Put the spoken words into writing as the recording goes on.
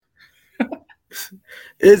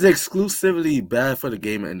Is exclusivity bad for the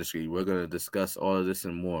gaming industry? We're going to discuss all of this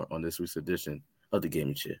and more on this week's edition of the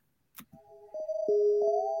Gaming Chair.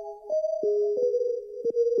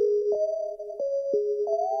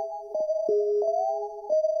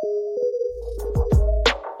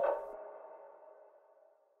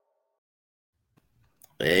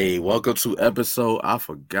 Hey, welcome to episode, I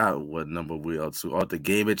forgot what number we are to, on the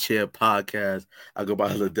Gaming Chair podcast. I go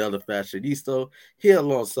by Liddell the Fashionista. Here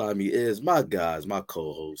alongside me is my guys, my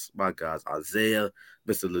co-hosts, my guys, Isaiah,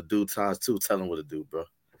 Mr. Ledoux times 2. Tell him what to do, bro.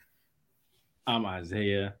 I'm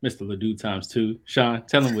Isaiah, Mr. Ledoux times 2. Sean,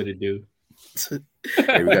 tell him what to do.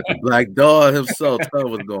 Hey, we got the Black Dog himself. Tell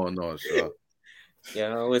him what's going on, Sean.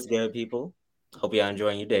 Yo, what's good, people? Hope y'all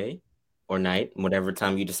enjoying your day or night, whatever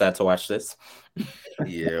time you decide to watch this.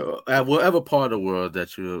 Yeah, at whatever part of the world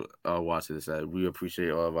that you are watching this at, we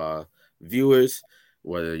appreciate all of our viewers,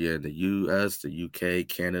 whether you're in the U.S., the UK,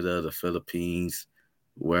 Canada, the Philippines,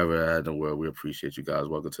 wherever in the world. We appreciate you guys.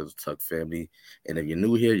 Welcome to the Tuck family. And if you're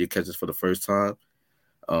new here, you catch us for the first time.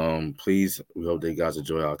 Please, we hope that you guys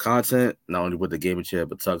enjoy our content, not only with the Gaming Chair,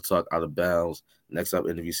 but Tuck Talk Out of Bounds. Next up,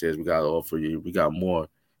 interview series, we got it all for you. We got more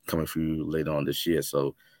coming for you later on this year.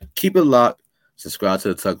 So keep it locked. Subscribe to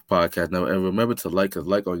the Tuck Podcast now, and remember to like, because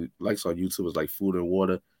likes on YouTube is like food and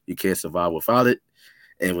water. You can't survive without it.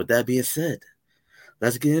 And with that being said,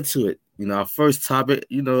 let's get into it. Our first topic,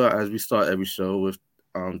 as we start every show with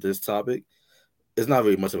this topic, it's not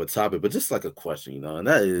really much of a topic, but just like a question, and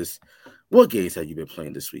that is, what games have you been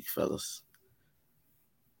playing this week, fellas?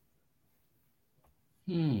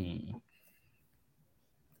 And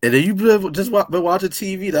if you've just been watching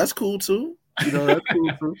TV, that's cool too. That's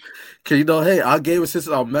cool too. Because hey, our game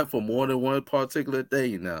systems are meant for more than one particular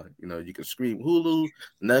thing now. You can stream Hulu,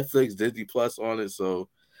 Netflix, Disney Plus on it. So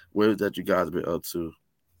what is that you guys been up to?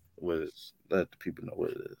 Let the people know what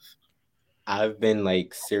it is. I've been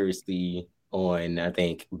seriously on, I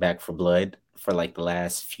think, Back for Blood for the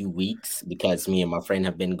last few weeks, because me and my friend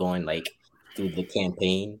have been going through the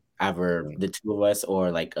campaign, either the two of us or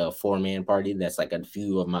a 4-man party that's a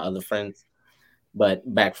few of my other friends. But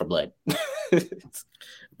Back for Blood.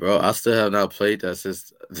 Bro, I still have not played that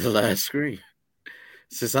since the last screen.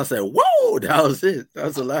 Since I said, whoa, that was it. That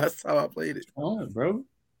was the last time I played it. Oh, bro.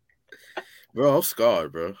 Bro, I'm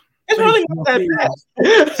scarred, bro. It's really not that bad.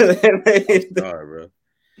 I'm scarred, bro.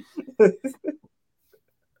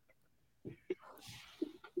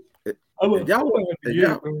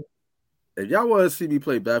 If y'all want to see me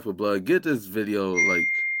play Back for Blood, get this video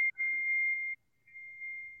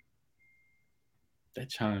That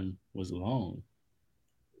chime was long.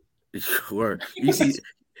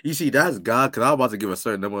 You see, that's God, because I was about to give a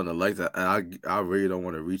certain number on the likes, and I really don't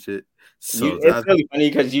want to reach it. So it's really funny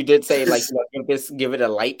because you did say give it a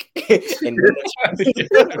like. And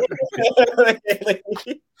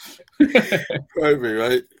Perfect,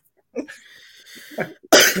 right?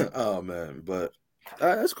 Oh man, but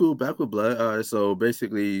that's cool. Back with Blood. All right, so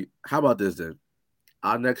basically, how about this then?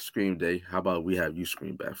 Our next Scream Day, how about we have you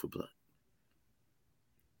scream Back for Blood?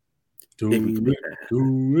 Do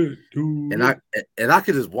it. And I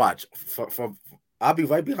could just watch from. I'll be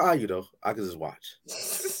right behind you though. I can just watch.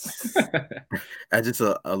 And just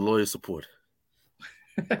a loyal support.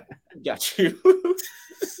 Got you.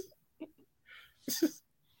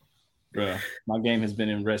 Bro, my game has been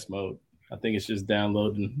in rest mode. I think it's just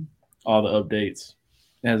downloading all the updates.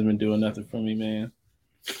 It hasn't been doing nothing for me, man.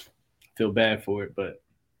 Feel bad for it, but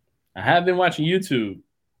I have been watching YouTube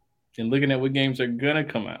and looking at what games are gonna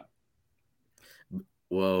come out.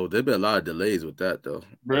 Well, there've been a lot of delays with that, though.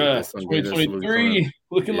 Bruh, 2023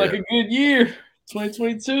 looking like a good year.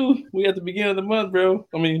 2022, we at the beginning of the month, bro.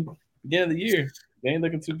 I mean, beginning of the year. They ain't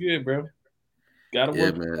looking too good, bro. Gotta work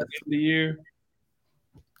at the end of the year.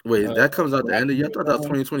 Wait, that comes out the end of the year? I thought that was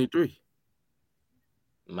 2023.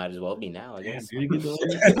 Might as well be now, I guess. Did it get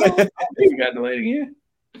delayed? It got delayed again.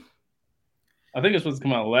 I think it's supposed to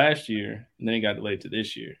come out last year, and then it got delayed to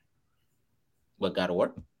this year. What, gotta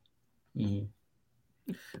work? Mm-hmm.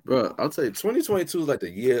 Bro, I'll tell you, 2022 is like the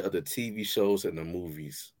year of the TV shows and the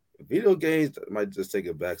movies. Video games might just take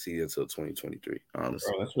a backseat until 2023,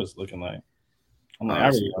 honestly. Bro, that's what it's looking like. I'm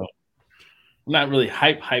not really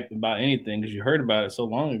hype about anything because you heard about it so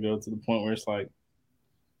long ago, to the point where it's like,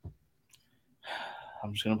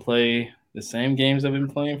 I'm just going to play the same games I've been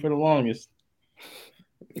playing for the longest.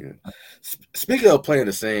 Yeah. Speaking of playing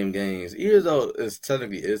the same games, even though it's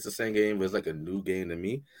technically is the same game, but it's like a new game to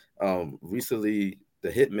me. Recently, the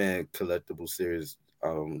Hitman collectible series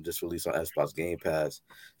just released on Xbox Game Pass.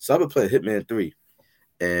 So I've been playing Hitman 3.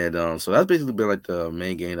 And so that's basically been like the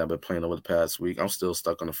main game I've been playing over the past week. I'm still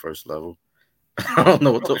stuck on the first level. I don't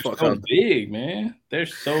know what the fuck. So big, man. They're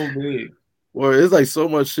so big. Well, it's like so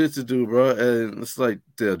much shit to do, bro, and it's like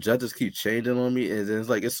the objectives keep changing on me, and then it's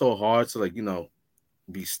like it's so hard to like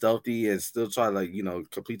be stealthy and still try to like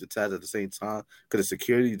complete the task at the same time because the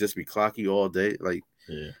security just be clocky all day. Like,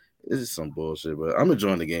 Yeah, it's just some bullshit. But I'm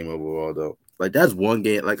enjoying the game overall, though. Like, that's one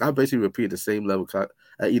game. Like, I basically repeated the same level.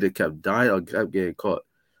 I either kept dying or kept getting caught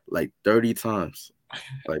like 30 times.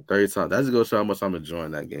 Like 30 times. That's to go show how much I'm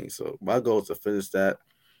enjoying that game. So my goal is to finish that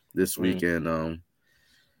this weekend.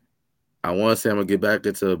 I want to say I'm gonna get back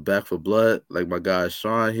into Back for Blood, like my guy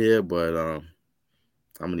Sean here, but I'm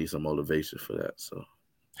gonna need some motivation for that. So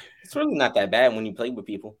it's really not that bad when you play with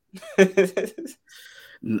people.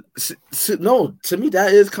 No, to me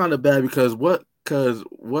that is kind of bad because what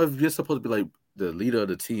if you're supposed to be like the leader of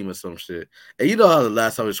the team or some shit, and you know how the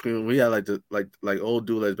last time we screamed, we had like the like old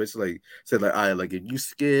dude like basically like said like, all right, like if you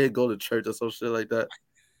scared, go to church or some shit like that.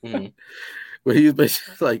 But he was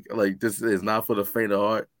basically like this is not for the faint of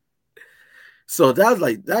heart. So that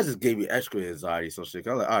just gave me extra anxiety, some shit.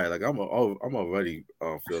 I'm like, all right, like I'm already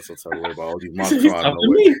feel some type of way about all these monsters out of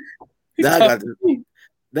nowhere. Now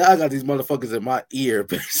I got these motherfuckers in my ear,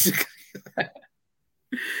 basically.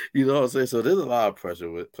 You know what I'm saying? So there's a lot of pressure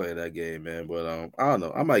with playing that game, man. But I don't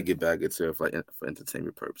know. I might get back into it for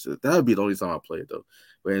entertainment purposes. That would be the only time I play it though.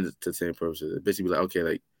 For entertainment purposes, it basically be like, okay,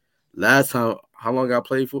 like last time, how long I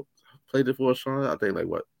played it for, Sean? I think like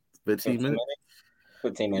what, 15 minutes?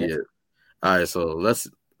 15 minutes. Yeah. All right, so let's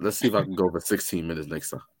see if I can go for 16 minutes next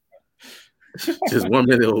time. Just 1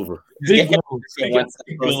 minute over.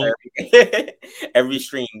 Every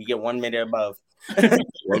stream, you get 1 minute above.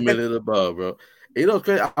 1 minute above, bro. You know,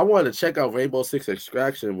 crazy. I wanted to check out Rainbow Six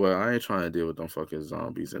Extraction, but I ain't trying to deal with them fucking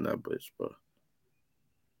zombies in that bitch, bro.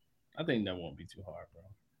 I think that won't be too hard,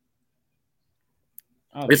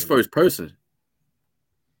 bro. It's first person.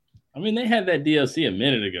 I mean, they had that DLC a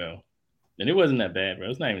minute ago, and it wasn't that bad, bro.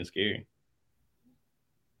 It's not even scary.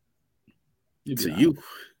 To you.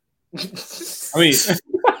 I mean,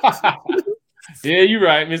 yeah, you're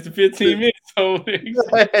right, Mr. 15 minutes.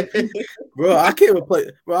 Bro, I can't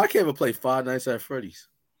even play Five Nights at Freddy's.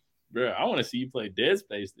 Bro, I want to see you play Dead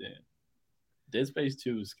Space then. Dead Space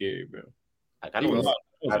 2 is scary, bro. I got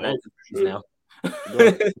Five now.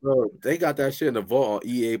 Bro, they got that shit in the vault on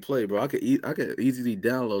EA Play, bro. I could easily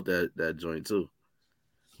download that joint too.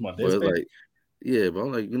 Come on, but it's like, yeah, but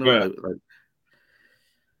I'm like, like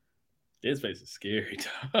Dead Space is scary.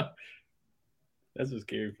 That's a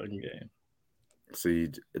scary fucking game. See,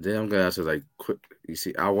 then I'm gonna ask you like quick. You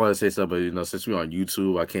see, I want to say something, but since we're on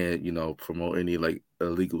YouTube, I can't, promote any like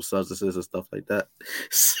illegal substances and stuff like that.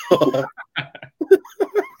 So,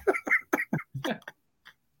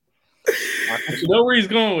 you know where he's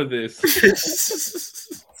going with this.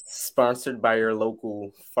 Sponsored by your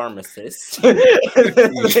local pharmacist.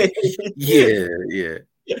 Yeah.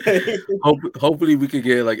 Hopefully, we could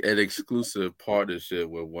get like an exclusive partnership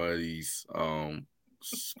with one of these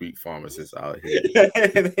street pharmacists out here,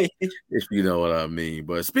 if you know what I mean.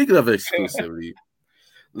 But speaking of exclusivity,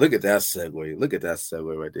 look at that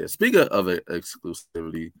segue right there. Speaking of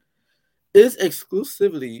exclusivity, is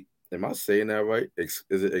exclusivity? Am I saying that right? Is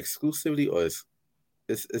it exclusivity or is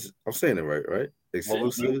I'm saying it right?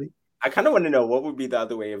 Exclusivity. I kind of want to know what would be the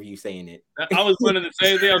other way of you saying it. I was wondering the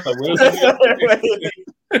same thing. I was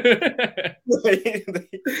like,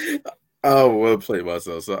 I will play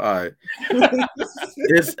myself. So, all right.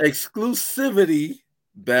 Is exclusivity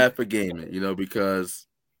bad for gaming? Because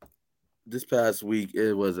this past week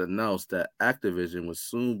it was announced that Activision would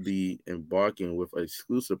soon be embarking with an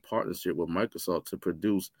exclusive partnership with Microsoft to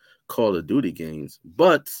produce Call of Duty games.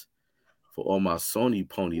 But for all my Sony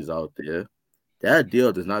ponies out there, that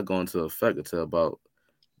deal does not go into effect until about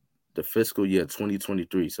the fiscal year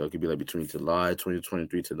 2023. So it could be like between July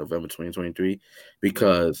 2023 to November 2023,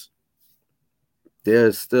 because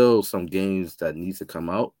there's still some games that need to come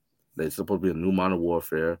out. There's supposed to be a new Modern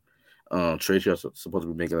Warfare. Tracer is supposed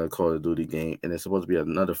to be making a Call of Duty game, and there's supposed to be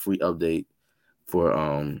another free update for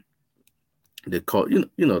the Call of Duty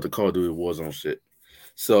Warzone shit.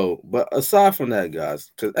 So, but aside from that,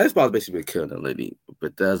 guys, because Xbox basically been killing it lately.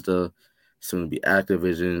 Bethesda, soon to be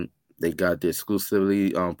Activision. They got the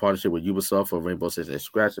exclusively partnership with Ubisoft for Rainbow Six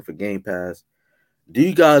Extraction for Game Pass. Do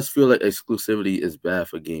you guys feel like exclusivity is bad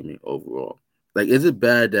for gaming overall? Like, is it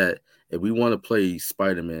bad that if we want to play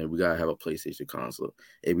Spider-Man, we gotta have a PlayStation console?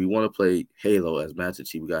 If we want to play Halo as Master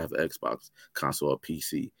Chief, we gotta have an Xbox console or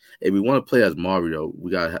PC. If we want to play as Mario,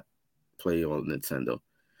 we gotta play on Nintendo.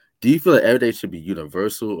 Do you feel like everything should be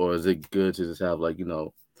universal, or is it good to just have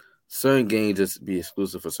certain games just be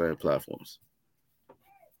exclusive for certain platforms?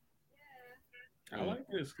 I like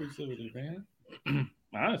the exclusivity, man.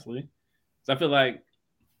 Honestly, so I feel like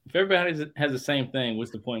if everybody has the same thing,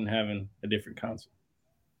 what's the point in having a different console?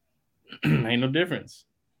 Ain't no difference.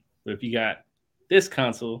 But if you got this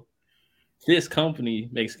console, this company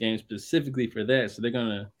makes games specifically for that, so they're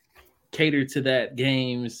gonna cater to that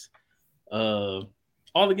game's all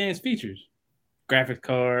the game's features, graphics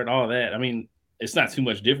card, all that. I mean, it's not too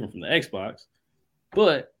much different from the Xbox,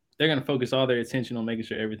 but they're gonna focus all their attention on making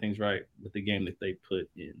sure everything's right with the game that they put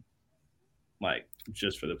in, like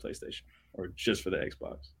just for the PlayStation or just for the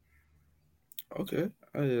Xbox. Okay,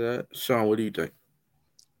 I hear that. Sean, what do you think?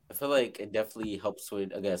 I feel like it definitely helps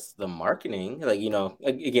with, I guess, the marketing. Like,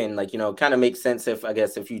 again, like, kind of makes sense if, I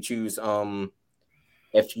guess, if you choose,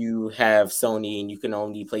 if you have Sony and you can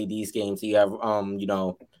only play these games, you have,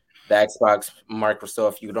 the Xbox,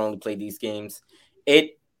 Microsoft, you can only play these games.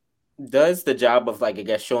 It does the job of, like, I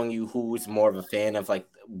guess, showing you who's more of a fan of, like,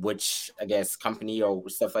 which, I guess, company or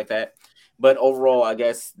stuff like that. But overall, I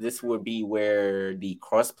guess this would be where the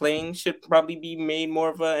cross playing should probably be made more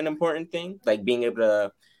of an important thing, like being able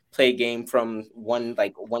to play a game from one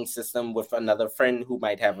system with another friend who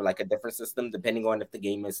might have like a different system, depending on if the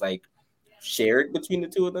game is like shared between the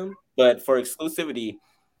two of them. But for exclusivity,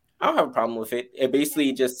 I don't have a problem with it. It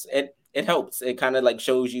basically just it helps. It kind of like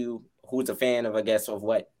shows you who's a fan of, I guess, of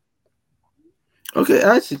what. Okay,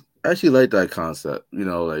 I actually like that concept. You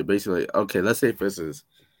know, like basically, okay, let's say for instance,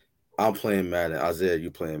 I'm playing Madden, Isaiah,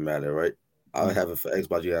 you playing Madden, right? I have it for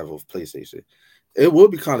Xbox, you have it for PlayStation. It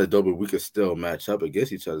would be kind of dope if we could still match up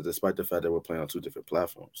against each other, despite the fact that we're playing on two different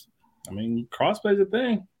platforms. I mean, crossplay's a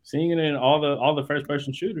thing. Seeing it in all the first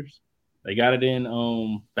person shooters. They got it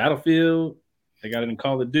in Battlefield. They got it in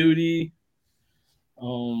Call of Duty.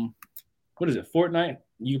 Um, what is it? Fortnite.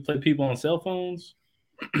 You play people on cell phones.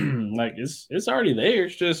 Like it's already there.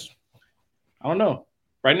 It's just I don't know.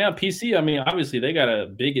 Right now, PC. I mean, obviously they got a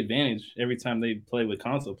big advantage every time they play with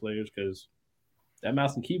console players because that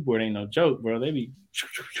mouse and keyboard ain't no joke, bro. They be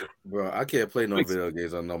Bro, I can't play no video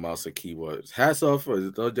games on no mouse or keyboards. Hats off for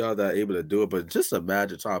those y'all that are able to do it, but just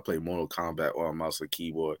imagine trying to play Mortal Kombat on a mouse or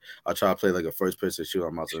keyboard. I try to play like a first person shooter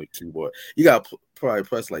on mouse or keyboard. You got to probably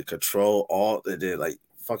press like Control Alt and then like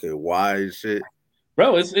fucking Y and shit.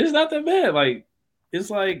 bro. It's not that bad. Like it's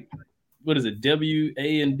like what is it? W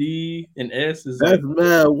A and D and S is That's like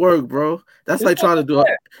mad work, bro. That's it's like not trying to do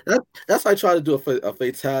that that's like trying to do a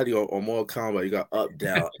fatality or Mortal Kombat. You got up,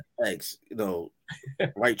 down, X,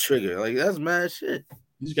 bad. right trigger. Like that's mad shit.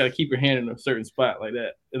 You just got to keep your hand in a certain spot like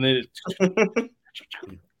that, and then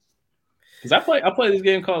because I play this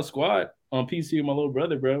game called Squad on PC with my little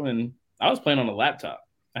brother, bro, and I was playing on a laptop.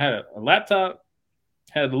 I had a laptop,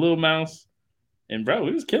 had the little mouse, and bro,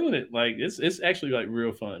 we was killing it. Like it's actually like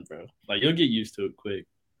real fun, bro. Like you'll get used to it quick,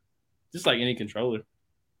 just like any controller.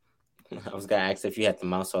 I was gonna ask if you had the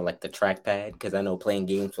mouse or like the trackpad because I know playing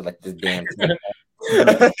games with like this damn Bro,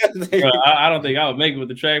 trackpad. I don't think I would make it with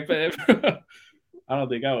the trackpad. Bro. I don't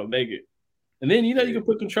think I would make it. And then you can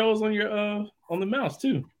put controls on your on the mouse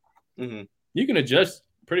too. Mm-hmm. You can adjust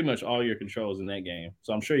pretty much all your controls in that game.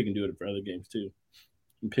 So I'm sure you can do it for other games too.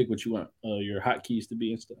 You pick what you want your hotkeys to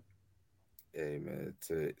be and stuff. Hey man,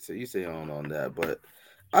 so you say on that, but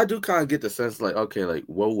I do kind of get the sense like, okay, like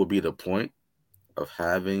what would be the point of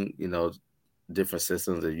having, different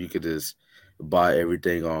systems that you could just buy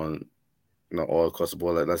everything on, all across the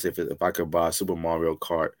board. Like let's say if I could buy Super Mario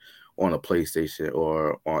Kart on a PlayStation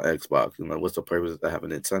or on Xbox, what's the purpose of having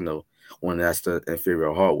Nintendo when that's the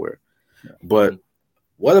inferior hardware? Yeah. But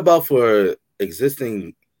what about for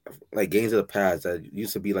existing like games of the past that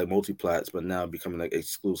used to be like multi-plats, but now becoming like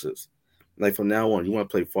exclusives? Like from now on, you want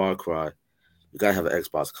to play Far Cry, you gotta have an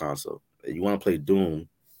Xbox console. You want to play Doom,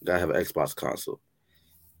 you gotta have an Xbox console.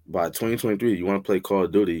 By 2023, you want to play Call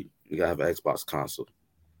of Duty, you gotta have an Xbox console.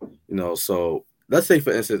 So let's say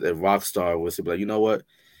for instance, if Rockstar was to be like, you know what,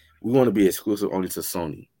 we want to be exclusive only to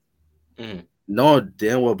Sony. Mm-hmm. Knowing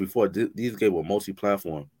damn well before these games were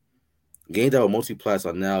multi-platform, games that were multi-plats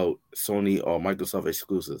are now Sony or Microsoft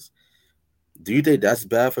exclusives. Do you think that's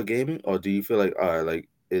bad for gaming, or do you feel like, all right, like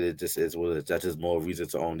it just is what it is? That's just more reason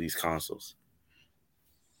to own these consoles.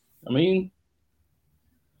 I mean,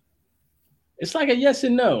 it's like a yes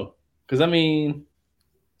and no. Because I mean,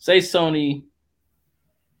 say Sony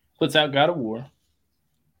puts out God of War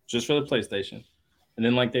just for the PlayStation, and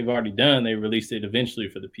then like they've already done, they released it eventually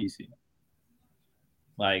for the PC.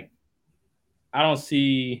 Like, I don't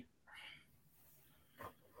see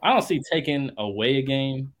taking away a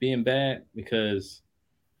game being bad because,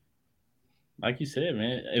 like you said,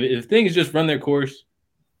 man, if things just run their course,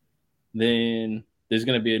 then there's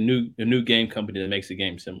going to be a new game company that makes a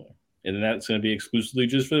game similar, and then that's going to be exclusively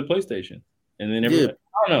just for the PlayStation. And then Yeah, everybody,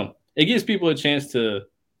 I don't know. it gives people a chance to,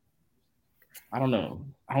 I don't know,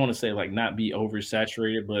 I want to say like not be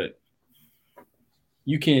oversaturated, but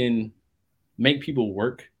you can make people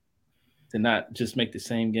work to not just make the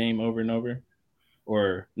same game over and over,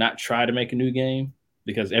 or not try to make a new game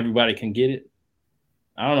because everybody can get it.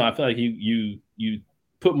 I don't know. I feel like you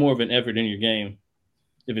put more of an effort in your game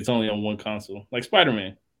if it's only on one console. Like Spider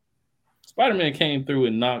Man. Spider Man came through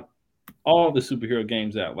and knocked all the superhero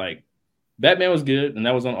games out. Like Batman was good, and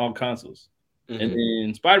that was on all consoles. Mm-hmm. And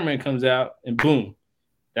then Spider Man comes out, and boom,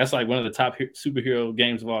 that's like one of the top superhero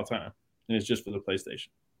games of all time, and it's just for the PlayStation.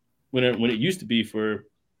 When it used to be for,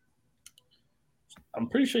 I'm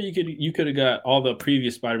pretty sure you could have got all the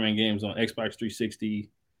previous Spider Man games on Xbox 360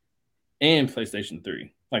 and PlayStation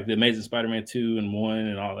 3, like the Amazing Spider Man 2 and 1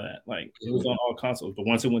 and all that. Like it was on all consoles, but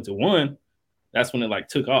once it went to 1, that's when it like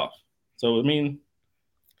took off. So I mean,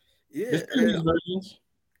 Yeah, there's previous versions.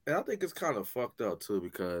 and I think it's kind of fucked up too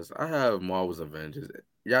because I have Marvel's Avengers.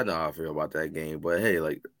 Y'all know how I feel about that game, but hey,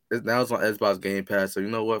 like now it's on Xbox Game Pass, so you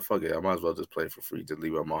know what? Fuck it, I might as well just play it for free. Just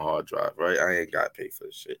leave it on my hard drive, right? I ain't got to pay for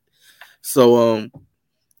this shit. So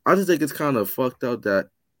I just think it's kind of fucked up that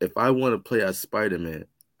if I want to play as Spider-Man,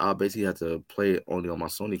 I'll basically have to play it only on my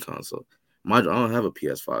Sony console. Mind you, I don't have a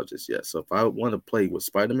PS5 just yet, so if I want to play with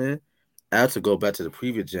Spider-Man, I have to go back to the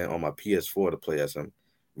previous gen on my PS4 to play as him,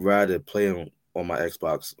 rather than play him on my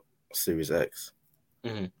Xbox Series X.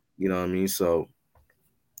 Mm-hmm. You know what I mean? So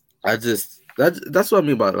that's what I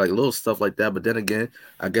mean by like little stuff like that. But then again,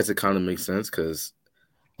 I guess it kind of makes sense because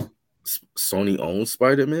Sony owns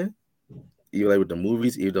Spider-Man, even like with the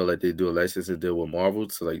movies, even though like they do a licensing deal with Marvel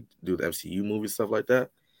to like do the MCU movies, stuff like that.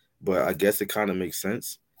 But I guess it kind of makes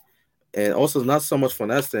sense. And also not so much from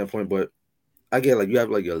that standpoint, but I get like you have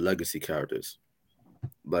like your legacy characters.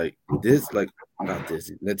 Like this, like not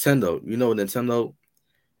Disney, Nintendo. You know Nintendo,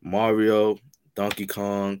 Mario, Donkey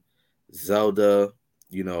Kong, Zelda,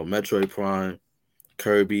 Metroid Prime,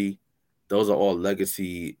 Kirby. Those are all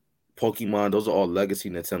legacy Pokemon. Those are all legacy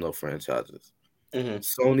Nintendo franchises. Mm-hmm.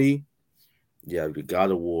 Sony, yeah, the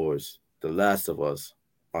God of Wars, The Last of Us,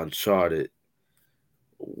 Uncharted.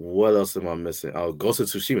 What else am I missing? Oh, Ghost of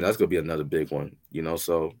Tsushima. That's gonna be another big one.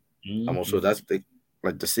 So I'm also that's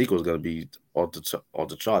like the sequel is gonna be off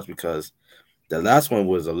the charts because the last one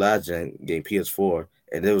was a last gen game PS4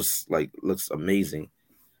 and it was like looks amazing.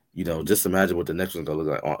 Just imagine what the next one's gonna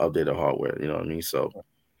look like on updated hardware. You know what I mean? So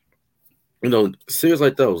series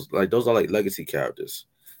like those are like legacy characters,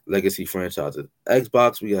 legacy franchises.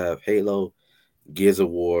 Xbox, we have Halo, Gears of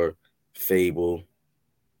War, Fable,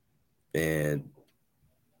 and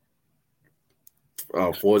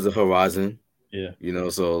Forza Horizon. Yeah.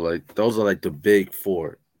 So like those are like the big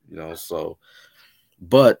four. So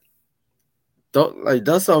but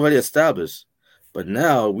that's already established. But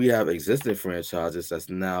now we have existing franchises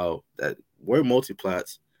that were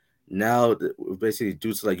multiplats. Now basically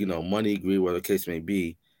due to like money, greed, whatever the case may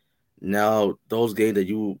be. Now those games that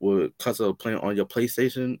you were constantly playing on your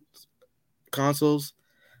PlayStation consoles,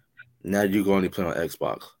 now you're going to play on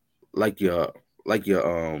Xbox, like your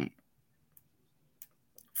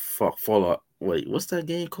Fallout. Wait, what's that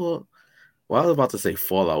game called? Well, I was about to say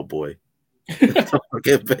Fallout Boy. Far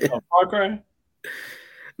Cry?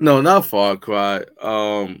 No, not Far Cry.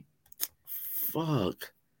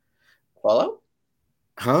 Fuck. Fallout?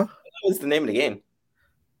 Huh? That was the name of the game.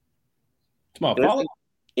 Come on, Fallout?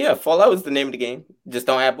 Yeah, Fallout was the name of the game. Just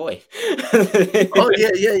don't add boy. Oh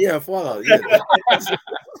yeah, Fallout. Yeah.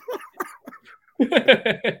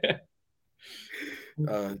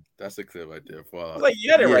 That's a clip right there. Fallout. Like you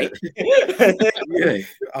got it right. Yeah,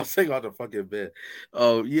 I'll sing on the fucking bed.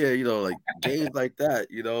 Oh yeah, like games like that.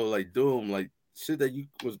 Like Doom, like shit that you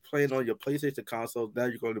was playing on your PlayStation console. Now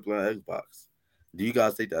you're going to play on Xbox. Do you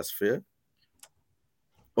guys think that's fair?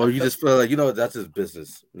 Or you just feel like that's just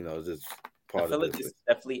business. Just part I feel of like business. it's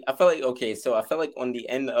definitely. I feel like okay. So I feel like on the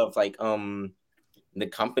end of like the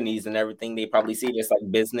companies and everything, they probably see this like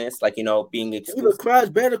business, like being exclusive. Crash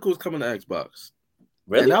Bandicoot's coming to Xbox.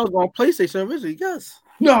 Really? And that was on PlayStation originally. Yes.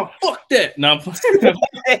 No, fuck that. No.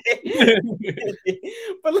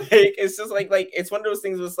 But like it's just like it's one of those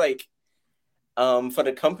things was like for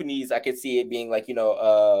the companies I could see it being like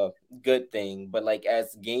a good thing, but like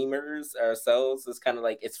as gamers ourselves it's kind of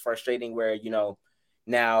like it's frustrating where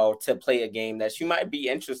now to play a game that you might be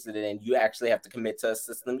interested in you actually have to commit to a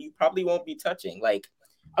system you probably won't be touching. Like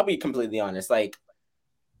I'll be completely honest, like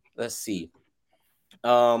let's see,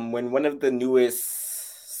 when one of the newest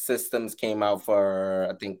systems came out for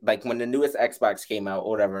I think like when the newest Xbox came out or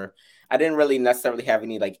whatever, I didn't really necessarily have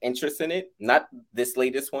any like interest in it. Not this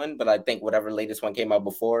latest one, but I think whatever latest one came out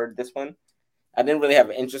before this one. I didn't really have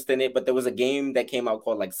an interest in it, but there was a game that came out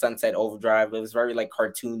called like Sunset Overdrive. It was very like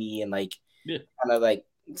cartoony and like kind of like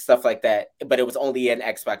stuff like that, but it was only an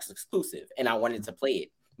Xbox exclusive, and I wanted to play it,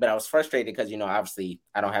 but I was frustrated because obviously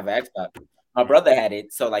I don't have an Xbox. My brother had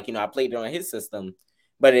it, so like I played it on his system,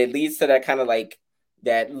 but it leads to that kind of like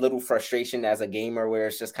that little frustration as a gamer where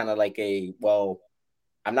it's just kind of like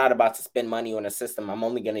I'm not about to spend money on a system I'm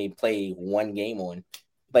only going to play one game on.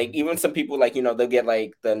 Like even some people like they'll get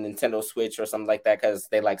like the Nintendo Switch or something like that because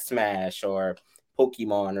they like Smash or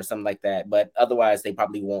Pokemon or something like that, but otherwise they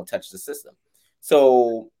probably won't touch the system.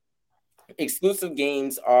 So exclusive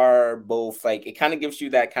games are both like, it kind of gives you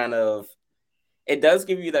that kind of, it does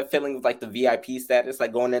give you that feeling of like the VIP status,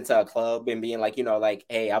 like going into a club and being like, like,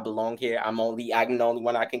 hey, I belong here. I'm the only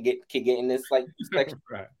one I can get in this like section.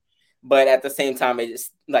 Right. But at the same time, it's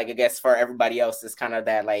like, I guess for everybody else, it's kind of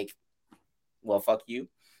that like, well, fuck you.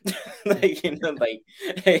 Like, like,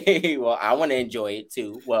 hey, well, I want to enjoy it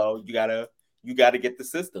too. Well, you gotta get the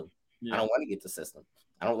system. Yeah. I don't want to get the system.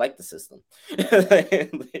 I don't like the system.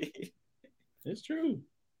 It's true.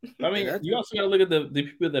 I mean, you also got to look at the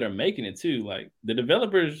people that are making it too. Like the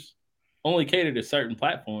developers only cater to certain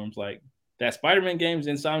platforms. Like that Spider-Man game's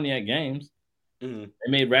Insomniac Games. Mm-hmm.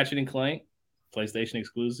 They made Ratchet and Clank, PlayStation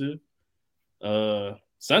exclusive.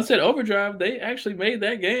 Sunset Overdrive, they actually made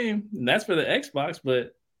that game, and that's for the Xbox.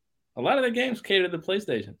 But a lot of the games cater to the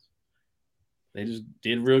PlayStations. They just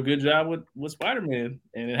did a real good job with Spider-Man,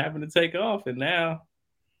 and it happened to take off. And now,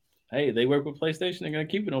 hey, they work with PlayStation. They're gonna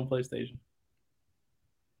keep it on PlayStation.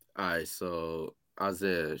 All right, so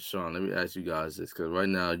Isaiah, Sean, let me ask you guys this, because right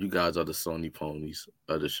now you guys are the Sony ponies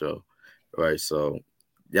of the show, right? So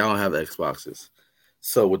y'all don't have Xboxes.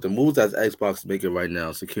 So with the moves that Xbox is making right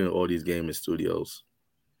now, securing all these gaming studios,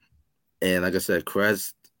 and like I said,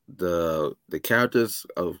 Crash, the characters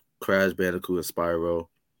of Crash Bandicoot and Spyro,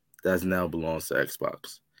 that now belongs to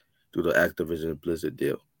Xbox through the Activision Blizzard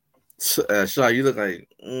deal. Sean, you look like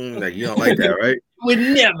you don't like that, right? Would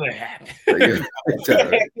never happen.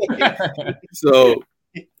 So,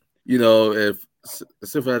 if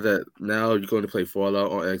stuff like that, now you're going to play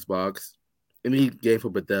Fallout on Xbox. Any game for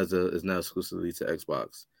Bethesda is now exclusively to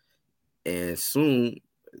Xbox. And soon,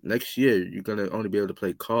 next year, you're going to only be able to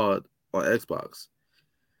play COD on Xbox.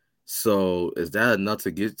 So is that enough to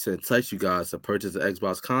entice you guys to purchase an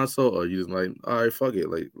Xbox console, or you just like, all right, fuck it,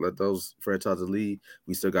 like let those franchises lead?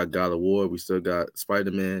 We still got God of War, we still got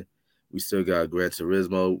Spider-Man, we still got Gran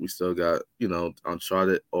Turismo, we still got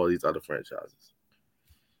Uncharted, all these other franchises.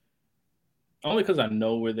 Only because I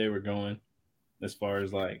know where they were going, as far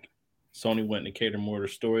as like Sony went to cater more to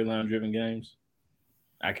storyline driven games.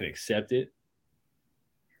 I could accept it.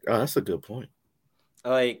 Oh, that's a good point.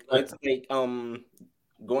 Like it's like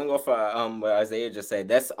going off what Isaiah just said,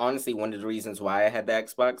 that's honestly one of the reasons why I had the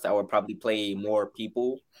Xbox. I would probably play more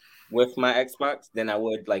people with my Xbox than I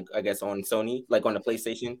would, like, I guess, on Sony, like on the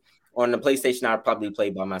PlayStation. On the PlayStation, I'd probably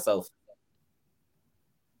play by myself.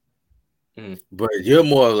 But you're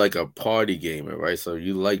more like a party gamer, right? So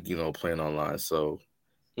you like, playing online. So,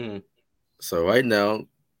 so right now,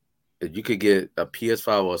 if you could get a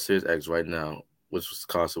PS5 or a Series X right now, which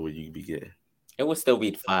console would you be getting? It would still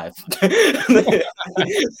be 5.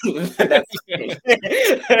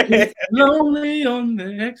 Lonely on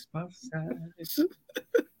the Xbox side.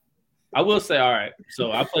 I will say, all right.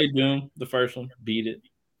 So I played Doom, the first one, beat it.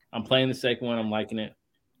 I'm playing the second one. I'm liking it.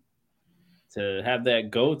 To have that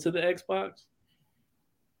go to the Xbox,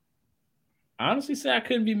 I honestly say I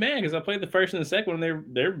couldn't be mad because I played the first and the second one.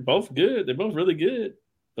 They're both good. They're both really good.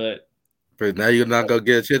 But now you're not gonna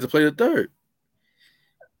get a chance to play the third.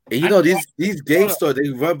 And these game stores, they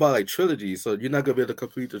run by like trilogies, so you're not gonna be able to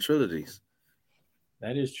complete the trilogies.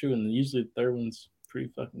 That is true, and usually the third one's pretty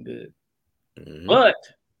fucking good. Mm-hmm. But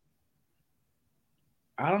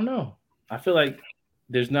I don't know. I feel like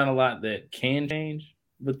there's not a lot that can change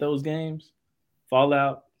with those games.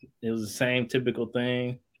 Fallout, it was the same typical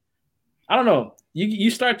thing. I don't know.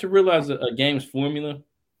 You start to realize a game's formula,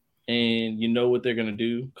 and you know what they're gonna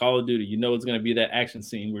do. Call of Duty, it's gonna be that action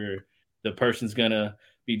scene where the person's gonna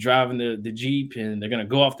be driving the Jeep and they're going to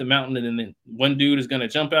go off the mountain, and then one dude is going to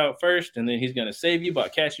jump out first, and then he's going to save you by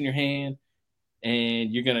catching your hand,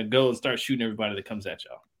 and you're going to go and start shooting everybody that comes at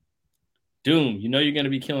y'all. Doom, you're going to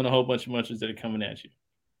be killing a whole bunch of munchers that are coming at you.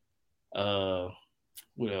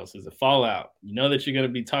 What else is it? Fallout. You know that you're going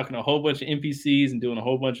to be talking to a whole bunch of NPCs and doing a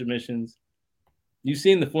whole bunch of missions. You've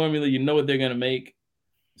seen the formula. You know what they're going to make.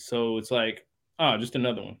 So it's like, oh, just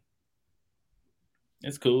another one.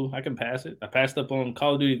 It's cool. I can pass it. I passed up on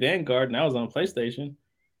Call of Duty Vanguard, and I was on PlayStation.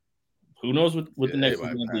 Who knows what the next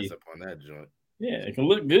one's going to be? Up on that joint. Yeah, it can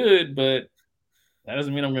look good, but that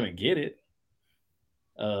doesn't mean I'm going to get it.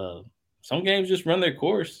 Some games just run their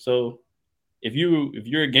course. So if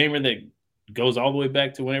you're a gamer that goes all the way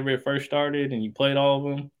back to whenever it first started and you played all of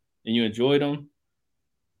them and you enjoyed them,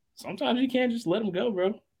 sometimes you can't just let them go,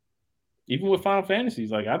 bro. Even with Final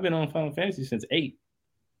Fantasies, like I've been on Final Fantasy since 8,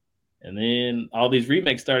 and then all these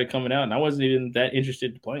remakes started coming out, and I wasn't even that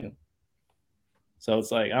interested to play them. So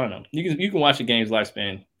it's like I don't know. You can watch a game's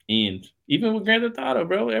lifespan end. Even with Grand Theft Auto,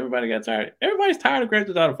 bro, everybody got tired. Everybody's tired of Grand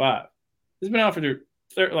Theft Auto 5. It's been out for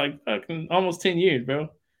like fucking almost 10 years, bro.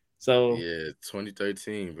 So yeah,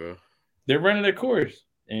 2013, bro. they're running their course,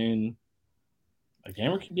 and a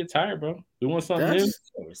gamer can get tired, bro. We want something new.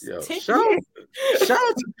 Yo, shout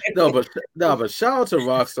out to, but shout out to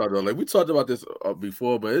Rockstar though. Like we talked about this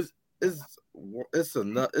before, but it's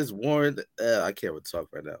Warren. I can't even talk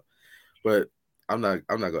right now, but I'm not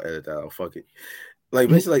gonna edit that out. Fuck it. Like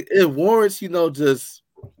basically, like it warrants just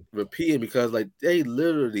repeating because like they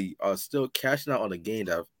literally are still cashing out on a game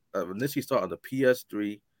that initially started on the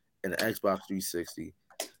PS3 and the Xbox 360.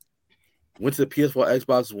 Went to the PS4,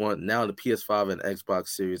 Xbox One, now the PS5 and Xbox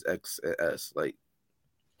Series X and S. Like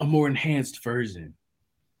a more enhanced version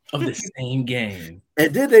of the same game.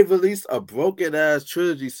 And then they released a broken ass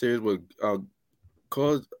trilogy series with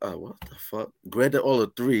called what the fuck? Grand Theft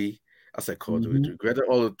Auto 3. I said Call of Duty 3. Grand Theft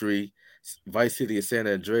Auto 3, Vice City and San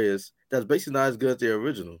Andreas. That's basically not as good as the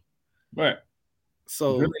original. Right.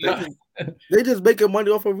 So really they just making money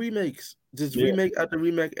off of remakes. Just remake after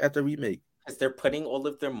remake after remake. Because they're putting all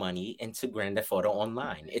of their money into Grand Theft Auto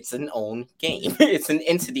Online. It's an own game. It's an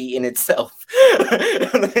entity in itself.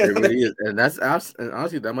 It really is. And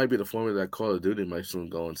honestly, that might be the formula that Call of Duty might soon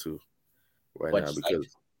go into now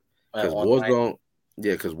because Warzone,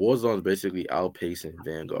 because Warzone is basically outpacing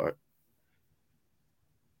Vanguard.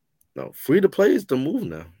 No, free to play is the move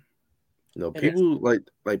now. People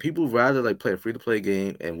like people rather like play a free to play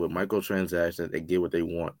game and with microtransactions they get what they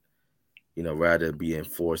want. Rather than being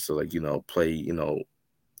forced to play,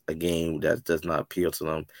 a game that does not appeal to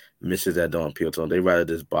them, missions that don't appeal to them. They rather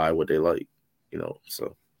just buy what they like,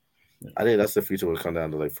 So I think that's the future will come down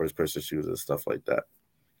to like first person shooters and stuff like that.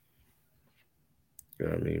 You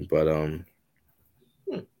know what I mean? But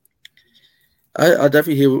I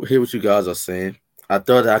definitely hear what you guys are saying. I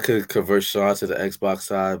thought I could convert Sean to the Xbox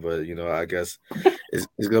side, but I guess it's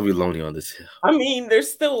gonna be lonely on this hill. I mean, there's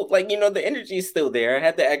still the energy is still there. I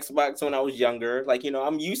had the Xbox when I was younger.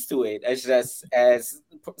 I'm used to it. It's just as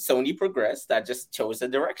Sony progressed, I just chose a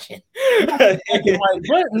direction. Black and white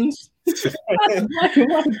buttons. Black and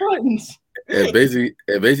white buttons. And basically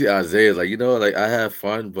Isaiah's like, I have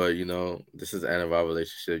fun, but this is the end of our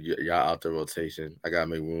relationship. Y'all out the rotation. I gotta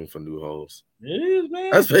make room for new hoes. It is,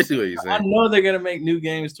 man. That's basically what he's saying. I know they're gonna make new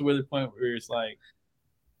games to where the point where it's like,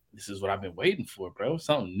 this is what I've been waiting for, bro.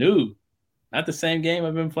 Something new. Not the same game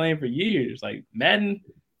I've been playing for years. Like Madden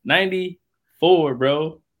 94,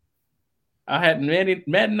 bro. I had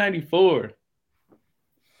Madden 94.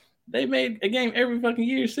 They made a game every fucking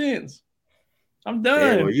year since. I'm done.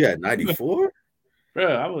 Damn, well, you had 94?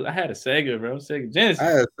 Bro, I had a Sega, bro. Sega Genesis. I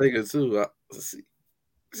had a Sega too.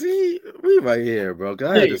 See, we right here, bro.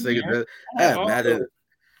 I had a Sega.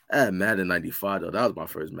 I had Madden 95 though. That was my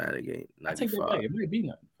first Madden game. 95. I take that back. It might be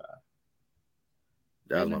 95.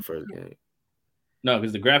 That was my first game. No,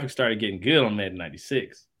 because the graphics started getting good on Madden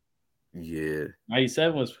 96. Yeah.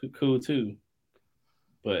 97 was cool too.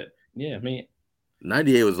 But yeah, I mean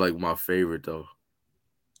 98 was like my favorite though.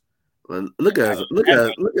 Look at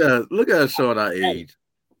us showing our age.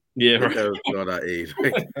 Yeah, look at us showing our age.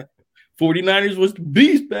 49ers was the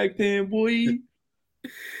beast back then, boy.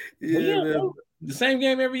 Yeah, bro, the same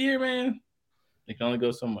game every year, man. It can only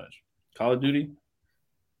go so much. Call of Duty,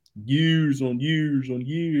 years on years on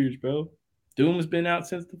years, bro. Doom has been out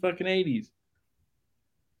since the fucking 80s.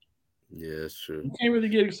 Yeah, that's true. You can't really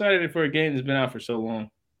get excited for a game that's been out for so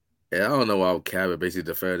long. Yeah, I don't know why Cabot basically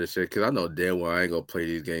defended this shit because I know damn well I ain't gonna play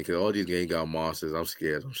these games because all these games got monsters. I'm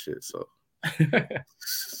scared of shit. So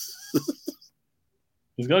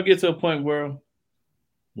it's gonna get to a point where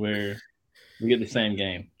we get the same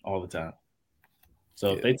game all the time.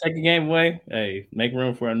 So if they take a game away, hey, make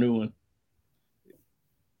room for a new one.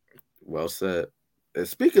 Well said. And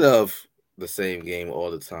speaking of the same game all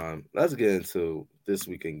the time, let's get into this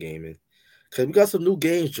week in gaming because we got some new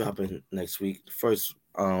games dropping next week. First,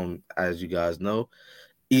 as you guys know,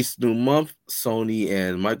 each new month, Sony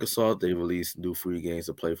and Microsoft they release new free games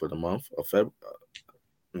to play for the month of February.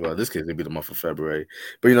 Well, in this case, it'd be the month of February.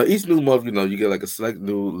 But each new month, you get like a select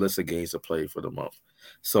new list of games to play for the month.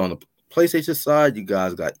 So on the PlayStation side, you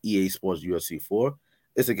guys got EA Sports UFC 4.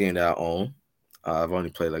 It's a game that I own. I've only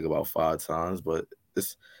played like about 5 times, but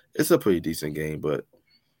it's a pretty decent game. But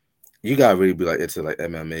You gotta really be like into like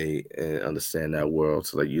MMA and understand that world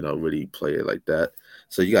to like really play it like that.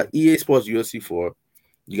 So you got EA Sports UFC 4,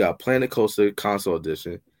 you got Planet Coaster Console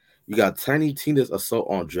Edition, you got Tiny Tina's Assault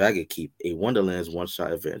on Dragon Keep, a Wonderland's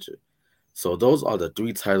one-shot adventure. So those are the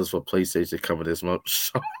 3 titles for PlayStation coming this month.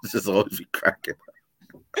 Just always be cracking.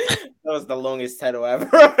 That was the longest title ever.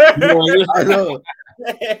 I know.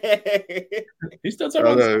 He's still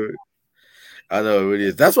talking. I know it really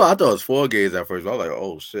is. That's why I thought it was 4 games at first. But I was like,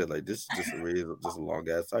 oh shit, like this just really just a long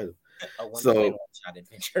ass title. So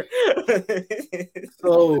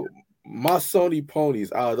my Sony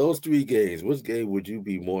ponies, out of those 3 games, which game would you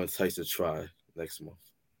be more enticed to try next month?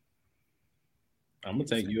 I'm gonna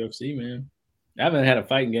take UFC, man. I haven't had a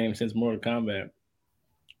fighting game since Mortal Kombat.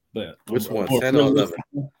 But which one, 10 or 11?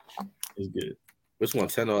 Is good. Which one,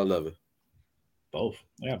 10 or 11? Both.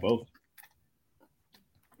 I got both.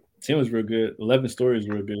 10 was real good. 11 story is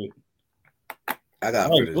real good. I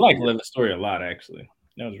like 11 story a lot, actually.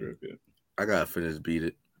 That was real good. I gotta finish beat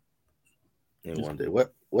it in one day.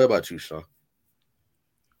 What about you, Sean?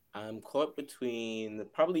 I'm caught between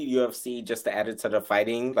probably UFC just to add it to the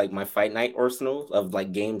fighting, like my fight night arsenal of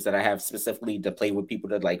like games that I have specifically to play with people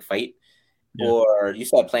to like fight. Yeah. Or you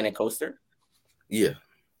said Planet Coaster? Yeah.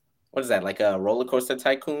 What is that, like a roller coaster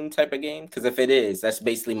tycoon type of game? Because if it is, that's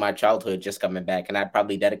basically my childhood just coming back, and I'd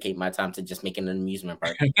probably dedicate my time to just making an amusement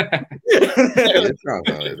park.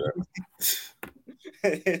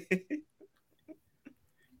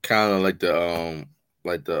 Kind of like the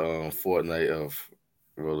Fortnite of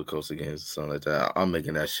roller coaster games or something like that. I'm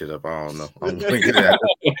making that shit up. I don't know. I'm making that.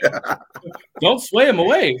 Don't sway him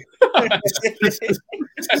away.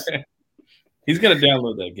 He's gonna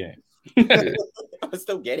download that game. Yeah. I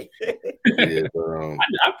still get it. Yeah, but,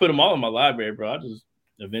 I put them all in my library, bro. I just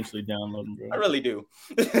eventually download them, bro. I really do.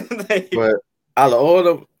 But out of all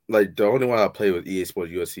them, like the only one I play with EA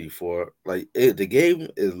Sports UFC 4, like the game,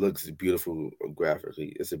 it looks beautiful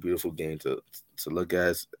graphically. It's a beautiful game to look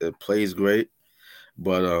at. It plays great,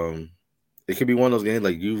 but it could be one of those games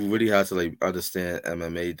like you really have to like understand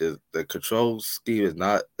MMA. The control scheme is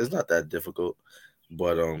not that difficult,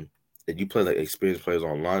 but if you play like experienced players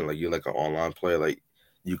online, like you're like an online player, like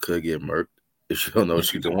you could get murked if you don't know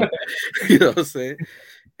what you're doing. You know what I'm saying?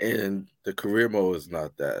 And the career mode is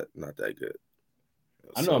not that good.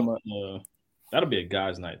 I know that'll be a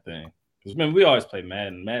guys' night thing. Because man, we always play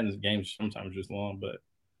Madden. Madden's games sometimes just long, but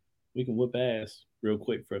we can whip ass real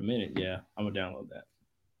quick for a minute. Yeah, I'm gonna download that.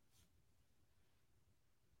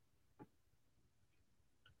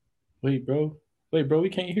 Wait, bro, we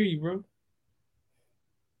can't hear you, bro.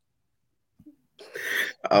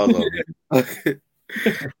 I don't know.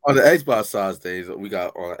 On the Xbox side days, we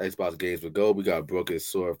got on Xbox Games with Gold, we got Broken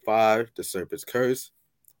Sword 5, The Serpent's Curse,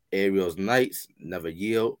 Ariel's Knights, Never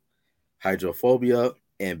Yield, Hydrophobia,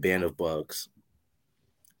 and Band of Bugs.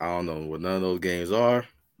 I don't know what none of those games are.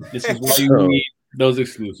 This is why you need those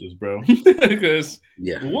exclusives, bro. Because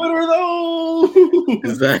what are those?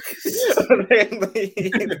 Exactly.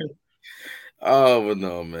 Oh, but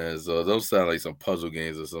no, man. So those sound like some puzzle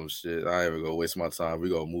games or some shit. I ain't even gonna waste my time.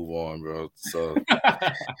 We gonna move on, bro. So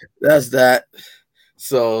that's that.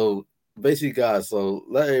 So basically, guys, so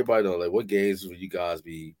let everybody know, like, what games will you guys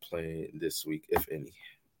be playing this week, if any?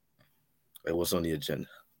 Like, what's on the agenda?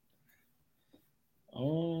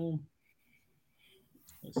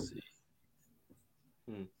 Let's see.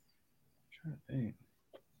 I'm trying to think.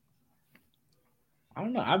 I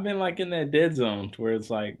don't know. I've been like in that dead zone to where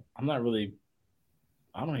it's like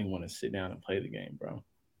I don't even want to sit down and play the game, bro.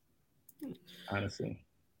 Honestly.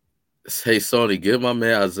 Hey, Sony, give my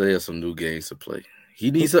man Isaiah some new games to play.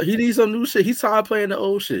 He needs some new shit. He's tired of playing the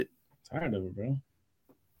old shit. Tired of it, bro.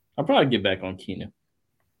 I'll probably get back on Kena.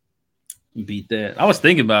 Beat that. I was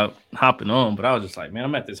thinking about hopping on, but I was just like, man,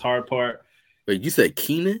 I'm at this hard part. Wait, you said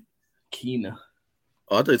Kena? Kena.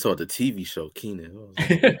 Oh, I thought you talked the TV show Kena.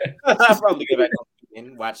 I'll probably get back on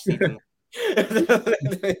and watch season.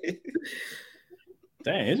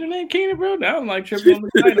 Dang, is your name Keenan, bro? Now I'm like tripping on the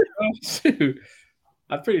title, bro. Shoot.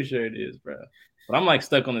 I'm pretty sure it is, bro. But I'm like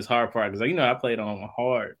stuck on this hard part because, I played on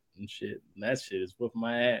hard and shit. And that shit is whooping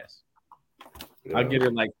my ass. Yeah. I'll give her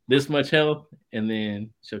like this much health and then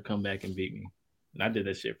she'll come back and beat me. And I did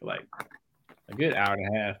that shit for like a good hour and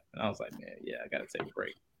a half. And I was like, man, yeah, I got to take a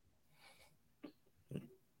break.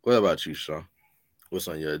 What about you, Sean? What's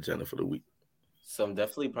on your agenda for the week? So I'm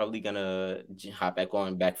definitely probably going to hop back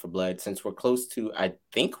on Back for Blood since I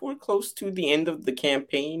think we're close to the end of the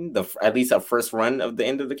campaign, at least our first run of the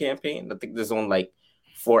end of the campaign. I think there's only like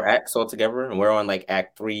 4 acts altogether, and we're on like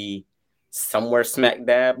Act 3, somewhere smack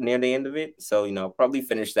dab near the end of it. So, probably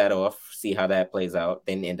finish that off, see how that plays out,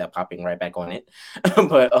 then end up hopping right back on it.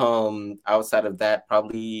 But outside of that,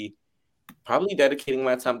 probably dedicating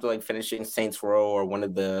my time to like finishing Saints Row or one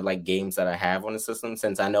of the like games that I have on the system,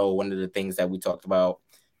 since I know one of the things that we talked about,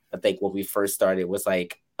 I think when we first started, was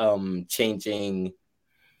like changing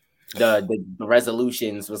the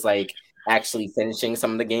resolutions, was like actually finishing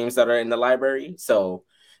some of the games that are in the library. So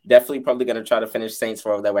definitely probably going to try to finish Saints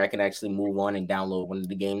Row, that way I can actually move on and download one of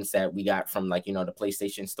the games that we got from like, the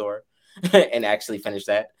PlayStation store and actually finish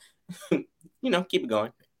that. Keep it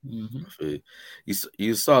going. Mm-hmm.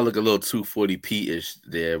 You saw look a little 240p ish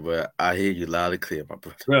there, but I hear you loud and clear, my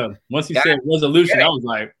brother. Bro, once he said resolution, I was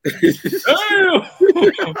like, damn,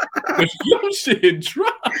 your shit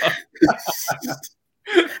dropped.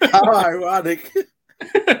 How ironic.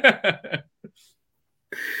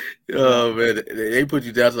 Oh man, they put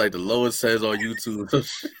you down to like the lowest settings on YouTube.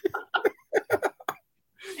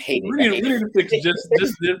 We need to fix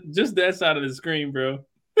just that side of the screen, bro.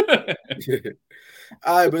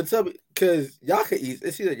 All right, but tell me, because y'all can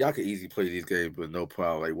easily play these games with no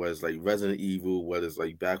problem. Like whether it's like Resident Evil, whether it's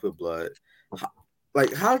like Back with Blood.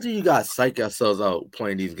 How do you guys psych yourselves out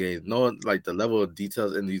playing these games, knowing like the level of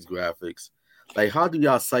details in these graphics? Like, how do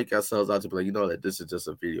y'all psych yourselves out to be like, that this is just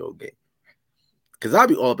a video game? Because I'd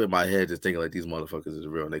be all up in my head just thinking like these motherfuckers is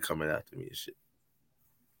real and they coming after me and shit.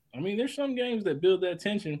 I mean, there's some games that build that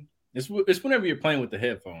tension. It's whenever you're playing with the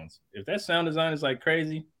headphones. If that sound design is like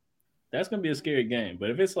crazy, that's gonna be a scary game.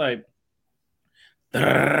 But if it's like the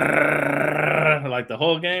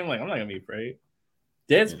whole game, like I'm not gonna be afraid.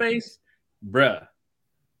 Dead Space, bruh.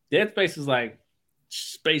 Dead Space is like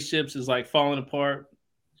spaceships is like falling apart.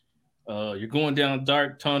 You're going down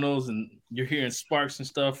dark tunnels and you're hearing sparks and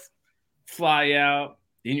stuff fly out.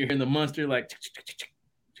 Then you're hearing the monster like,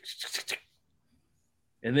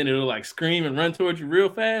 and then it'll like scream and run towards you real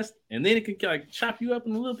fast, and then it could like chop you up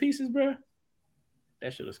into little pieces, bro.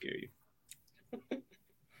 That shit'll scare you.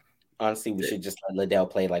 Honestly, we should just let Liddell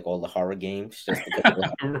play like all the horror games, just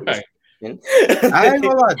because right. I ain't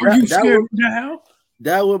gonna lie. Are you scared now?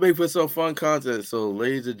 That would make for some fun content. So,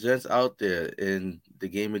 ladies and gents out there in the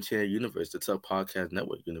Gaming Channel universe, the Tough Podcast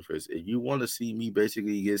Network universe, if you want to see me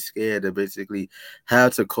basically get scared and basically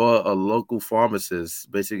have to call a local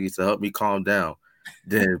pharmacist basically to help me calm down,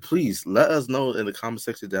 then please let us know in the comment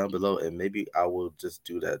section down below, and maybe I will just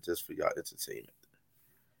do that just for y'all entertainment.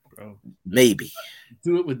 Bro, maybe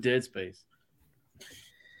do it with Dead Space.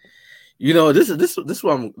 This is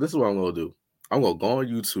what I'm gonna do. I'm gonna go on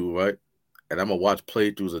YouTube, right? And I'm gonna watch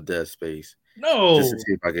playthroughs of Dead Space. No, just to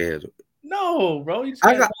see if I can handle it. No, bro, you just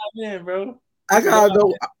gotta dive in, bro. I gotta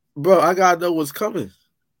know, bro. I gotta know what's coming.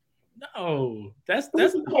 No, that's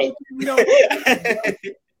the whole thing.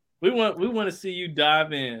 We want to see you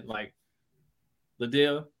dive in, like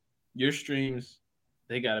Liddell. Your streams,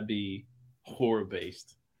 they gotta be horror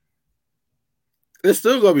based. It's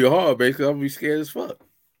still gonna be horror based because I'm gonna be scared as fuck.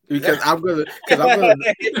 Because I'm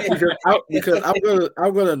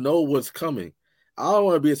gonna know what's coming. I don't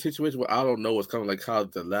want to be in a situation where I don't know what's coming, like how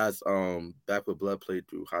the last Back with Blood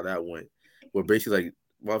playthrough, how that went, where basically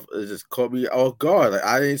like it just caught me off guard. Like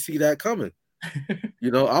I didn't see that coming.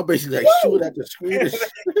 I'm basically like shoot at the screen.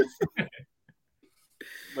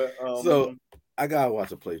 But so I gotta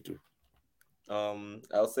watch a playthrough.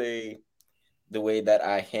 I'll say the way that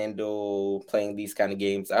I handle playing these kind of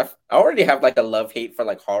games, I already have like a love-hate for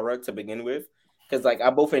like horror to begin with, because like I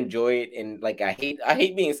both enjoy it and like I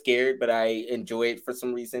hate being scared, but I enjoy it for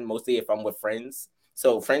some reason, mostly if I'm with friends.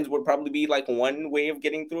 So friends would probably be like one way of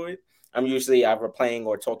getting through it. I'm usually either playing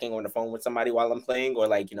or talking on the phone with somebody while I'm playing, or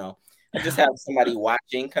like I just have somebody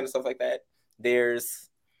watching, kind of stuff like that. There's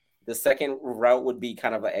the second route would be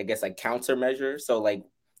kind of I guess a countermeasure. So like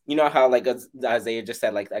how like Isaiah just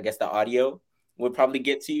said, like I guess the audio would probably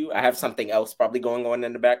get to you. I have something else probably going on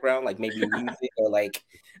in the background, like maybe music or like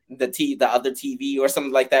the other TV or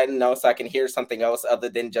something like that, so I can hear something else other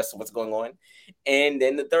than just what's going on. And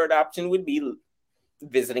then the third option would be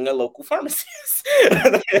visiting a local pharmacist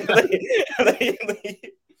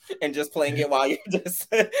and just playing it while you're just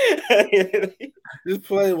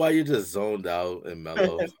playing while you're just zoned out and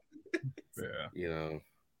mellow. Yeah.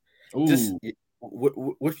 Just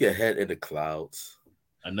with your head in the clouds.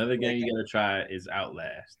 Another game you gotta try is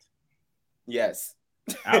Outlast. Yes.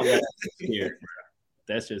 Outlast is scary, bro.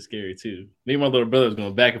 That's just scary too. Me and my little brother was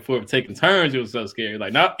going back and forth, taking turns. It was so scary.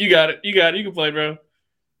 Like, no, you got it. You can play, bro.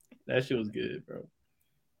 That shit was good, bro.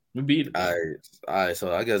 We beat it. All right.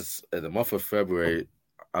 So I guess in the month of February,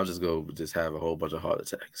 I'll just go have a whole bunch of heart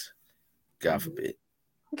attacks. God forbid.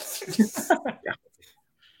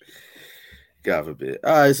 God forbid.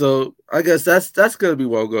 All right, so I guess that's gonna be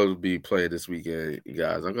what I'm gonna be playing this weekend, you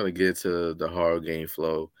guys. I'm gonna get to the horror game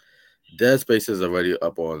flow. Dead Space is already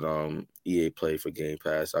up on EA Play for Game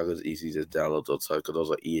Pass. I could easily just download those because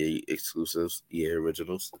those are EA exclusives, EA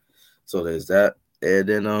originals. So there's that, and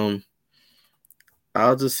then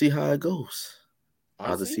I'll just see how it goes.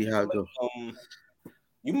 I'll just see how it goes.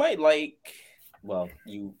 You might like. Well,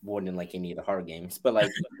 you wouldn't like any of the horror games, but like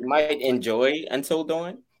you might enjoy Until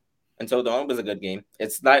Dawn. Until Dawn was a good game.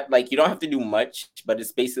 It's not like you don't have to do much, but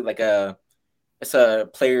it's basically like it's a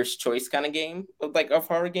player's choice kind of game, like a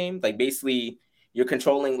horror game. Like basically you're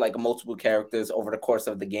controlling like multiple characters over the course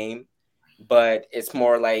of the game, but it's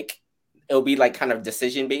more like it'll be like kind of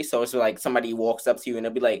decision based. So it's like somebody walks up to you and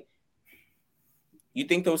it'll be like, you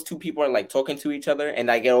think those two people are like talking to each other, and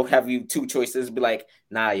like it'll have you two choices, be like,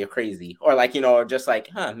 nah, you're crazy, or like, you know, or just like,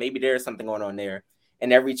 maybe there's something going on there.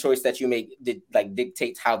 And every choice that you make like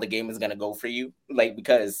dictates how the game is gonna go for you, like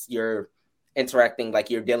because you're interacting, like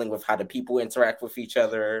you're dealing with how the people interact with each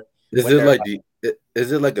other. Is it like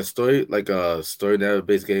is it like a story narrative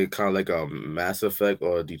based game, kind of like a Mass Effect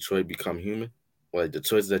or Detroit Become Human? Like the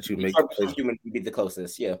choices that you make. Human would be the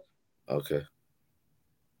closest, yeah. Okay.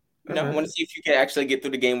 You know, I want to see if you can actually get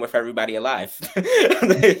through the game with everybody alive. So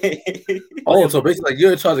basically, like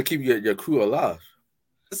you're trying to keep your crew alive.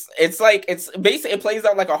 It's like it's basically it plays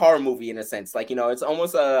out like a horror movie in a sense. Like, you know, it's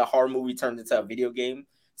almost a horror movie turned into a video game.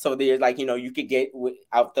 So there's like, you know, you could get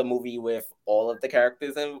out the movie with all of the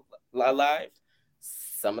characters alive,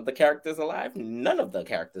 some of the characters alive, none of the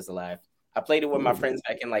characters alive. I played it with my friends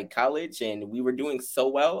back in like college, and we were doing so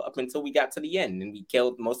well up until we got to the end, and we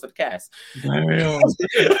killed most of the cast.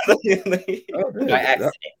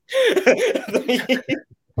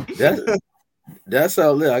 That's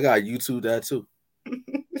how lit. I got YouTube that too,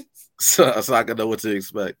 so I can know what to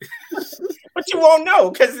expect. But you won't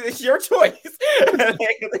know because it's your choice.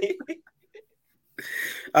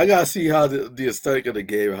 I gotta see how the aesthetic of the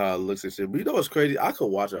game, how it looks and shit. But you know what's crazy? I could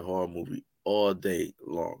watch a horror movie all day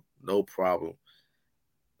long, no problem.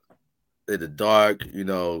 In the dark, you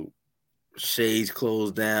know, shades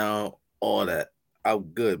closed down, all that. I'm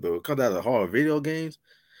good, but when it comes out of horror video games,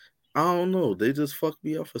 I don't know. They just fucked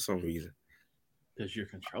me up for some reason. Because you're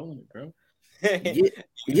controlling it, bro.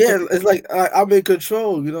 Yeah, it's like I'm in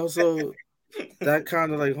control, you know. So that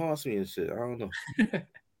kind of like haunts me and shit. I don't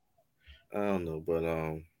know, but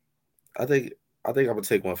I think I'm gonna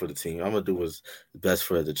take one for the team. I'm gonna do what's best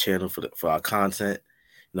for the channel, for our content,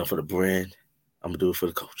 you know, for the brand. I'm gonna do it for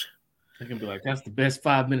the culture. They're gonna be like, that's the best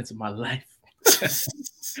 5 minutes of my life.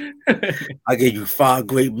 I gave you 5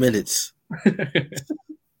 great minutes.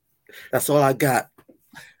 That's all I got.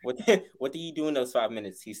 What did he do in those 5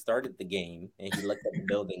 minutes? He started the game and he looked at the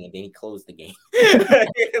building and then he closed the game.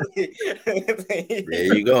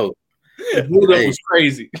 There you go. That was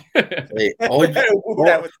crazy. Hey,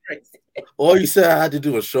 all you said I had to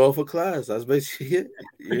do was show up for class. That's basically it.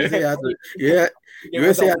 You didn't say I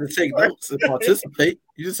had to take notes and participate.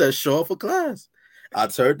 You just said show up for class. I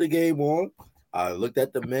turned the game on. I looked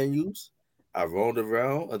at the menus. I roamed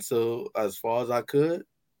around until as far as I could.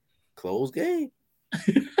 Close game.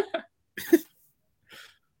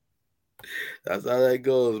 That's how that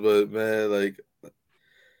goes. But man, like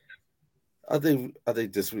I think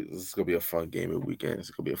this is gonna be a fun gaming weekend.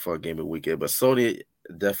 It's gonna be a fun gaming weekend. But Sony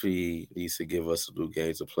definitely needs to give us some new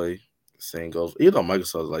games to play. Same goes. You know,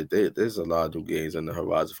 Microsoft's like there's a lot of new games in the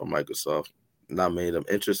horizon for Microsoft. Not many of them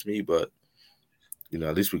interest me, but you know,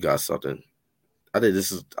 at least we got something. I think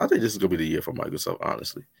this is gonna be the year for Microsoft,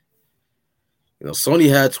 honestly. You know, Sony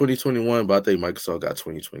had 2021, but I think Microsoft got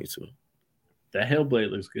 2022. That Hellblade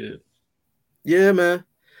looks good. Yeah, man.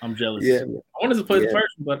 I'm jealous. Yeah, I wanted to play the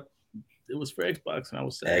first one, but it was for Xbox, and I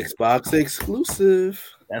was sad. Xbox exclusive.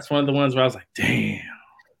 That's one of the ones where I was like, damn.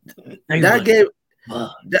 That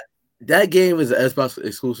game is an Xbox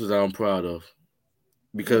exclusive that I'm proud of.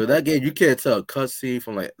 Because that game, you can't tell a cutscene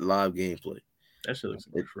from like live gameplay. That shit looks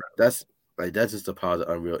incredible. That's just the power of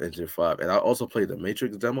the Unreal Engine 5. And I also played the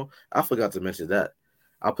Matrix demo. I forgot to mention that.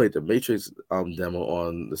 I played the Matrix demo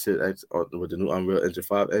on the Series X with the new Unreal Engine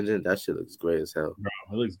 5 engine. That shit looks great as hell. Bro,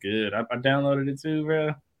 it looks good. I downloaded it too,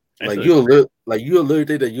 bro. You'll literally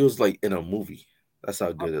think that you was like in a movie. That's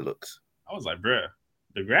how good it looks. I was like, bro,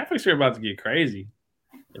 the graphics are about to get crazy.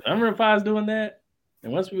 If Unreal 5 is doing that,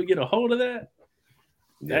 and once we get a hold of that,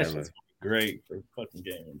 that's great for fucking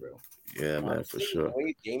gaming, bro. Yeah, man, for sure. The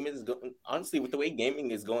way gaming is going, honestly, with the way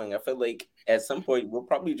gaming is going, I feel like at some point we'll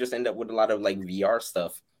probably just end up with a lot of like VR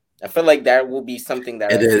stuff. I feel like that will be something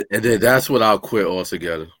that, and then that's what I'll quit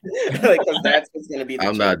altogether. Like, because that's what's gonna be.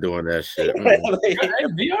 I'm not doing that shit.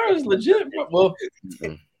 VR is legit, bro. Well,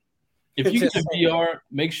 If you get Just a saying. VR,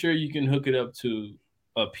 make sure you can hook it up to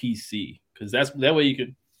a PC because that way you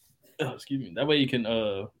can. Excuse me. That way you can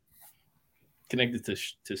connect it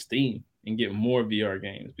to Steam and get more VR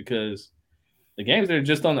games because the games that are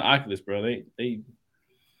just on the Oculus, bro, they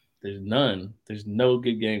there's none. There's no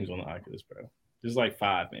good games on the Oculus, bro. There's like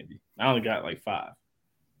 5 maybe. I only got like 5,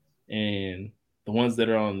 and the ones that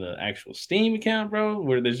are on the actual Steam account, bro,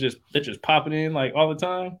 where they're just popping in like all the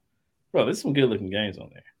time, bro. There's some good looking games on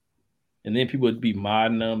there, and then people would be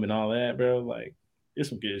modding them and all that, bro. Like there's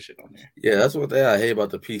some good shit on there. Yeah, that's one thing I hate about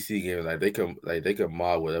the PC games. Like they can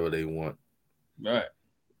mod whatever they want. Right.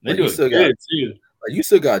 They Like do you it still got good too. like you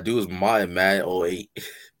still got to do is mod Madden 08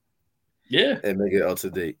 Yeah. and make it up to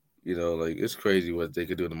date. You know, like it's crazy what they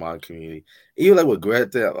could do in the mod community. Even like with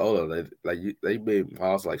Grand Theft Auto, they made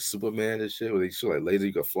mods like Superman and shit, where they shoot like laser,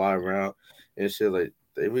 you could fly around and shit. Like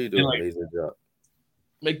they really do And an like amazing job.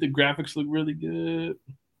 make the graphics look really good.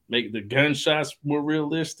 Make the gunshots more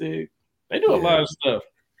realistic. They do a Yeah. lot of stuff.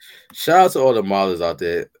 Shout out to all the modders out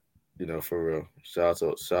there. You know, for real. Shout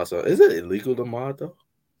out. Is it illegal to mod though?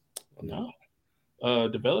 No.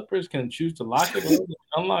 Developers can choose to lock it or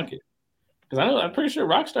unlock it. Because I'm pretty sure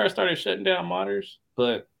Rockstar started shutting down modders,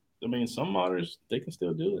 but I mean, some modders they can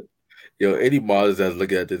still do it. Yo, any modders that's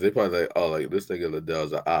looking at this, they probably like, oh, like this nigga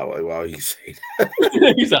Liddell's an owl. Like, why would he say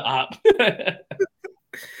that? He's an op.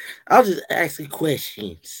 I'll just ask you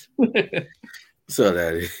questions. So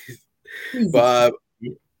that is.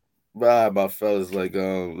 Bye, my fellas. Like,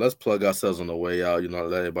 let's plug ourselves on the way out. You know,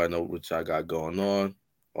 let everybody know what y'all got going on,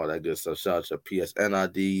 all that good stuff. Shout out your PSN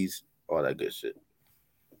IDs, all that good shit.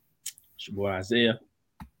 It's your boy Isaiah.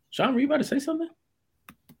 Sean, were you about to say something?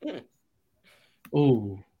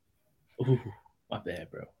 Ooh, my bad,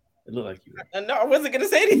 bro. It looked like you were. No, I wasn't gonna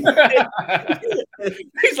say anything.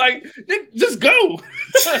 He's like, just go.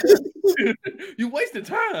 You wasted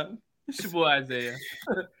time. It's your boy Isaiah.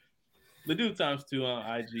 The Dude Times 2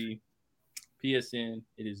 on IG. PSN,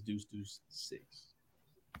 it is Deuce 6.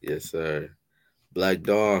 Yes, sir. Black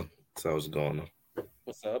Dawn. That's what's going on.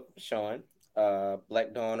 What's up, Sean?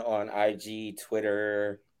 Black Dawn on IG,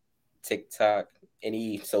 Twitter, TikTok,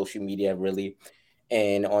 any social media really.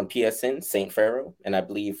 And on PSN, Saint Pharaoh. And I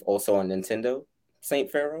believe also on Nintendo,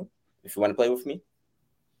 Saint Pharaoh, if you want to play with me.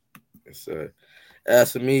 Yes, sir.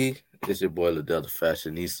 As for me, it's your boy Liddell the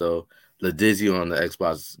Fashionista. Ladizzy on the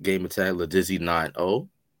Xbox Game Attack, Ladizzy 90,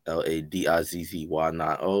 LADIZZY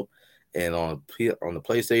 90. And on the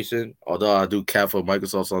PlayStation, although I do cap for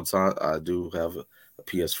Microsoft sometimes, I do have a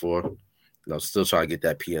PS4. You know, still trying to get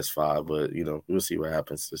that PS5, but you know, we'll see what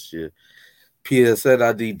happens this year. PSN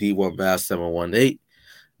ID D1 Bass 718.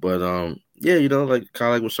 But yeah, you know, like kind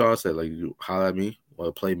of like what Sean said, like you holler at me,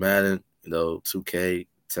 want to play Madden, you know, 2K,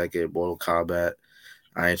 Tekken, Mortal Kombat.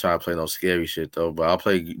 I ain't trying to play no scary shit though, but I'll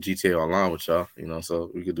play GTA Online with y'all, you know,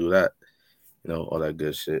 so we could do that, you know, all that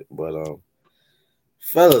good shit. But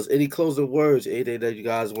fellas, any closing words, anything that you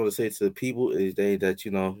guys want to say to the people, anything that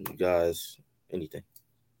you know, you guys, anything.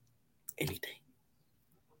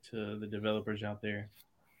 To the developers out there,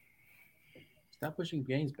 stop pushing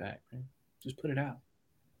games back, man. Just put it out.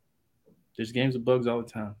 There's games with bugs all the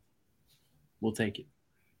time. We'll take it.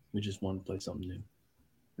 We just want to play something new.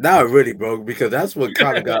 Not really, bro, because that's what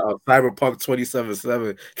kind of got Cyberpunk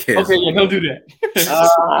 2077 canceled. Okay, yeah, don't do that.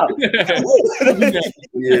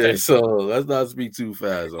 Yeah, so let's not speak too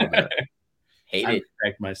fast on that. Hate I it.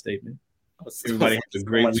 retract my statement. So Everybody has a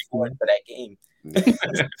great much fun weekend. for that game.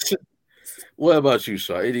 What about you,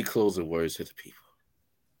 Shaw? Any closing words to the people?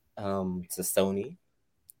 To Sony,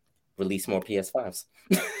 release more PS5s.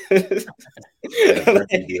 Yeah,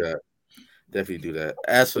 definitely do that.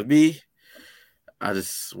 As for me, I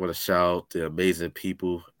just want to shout out the amazing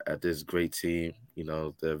people at this great team. You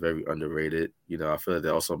know, they're very underrated. You know, I feel like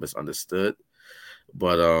they're also misunderstood.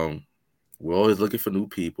 But we're always looking for new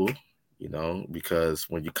people, you know, because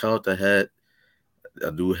when you cut out the head,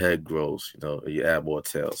 a new head grows, you know, and you add more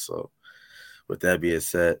tails. So with that being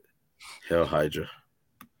said, Hail Hydra.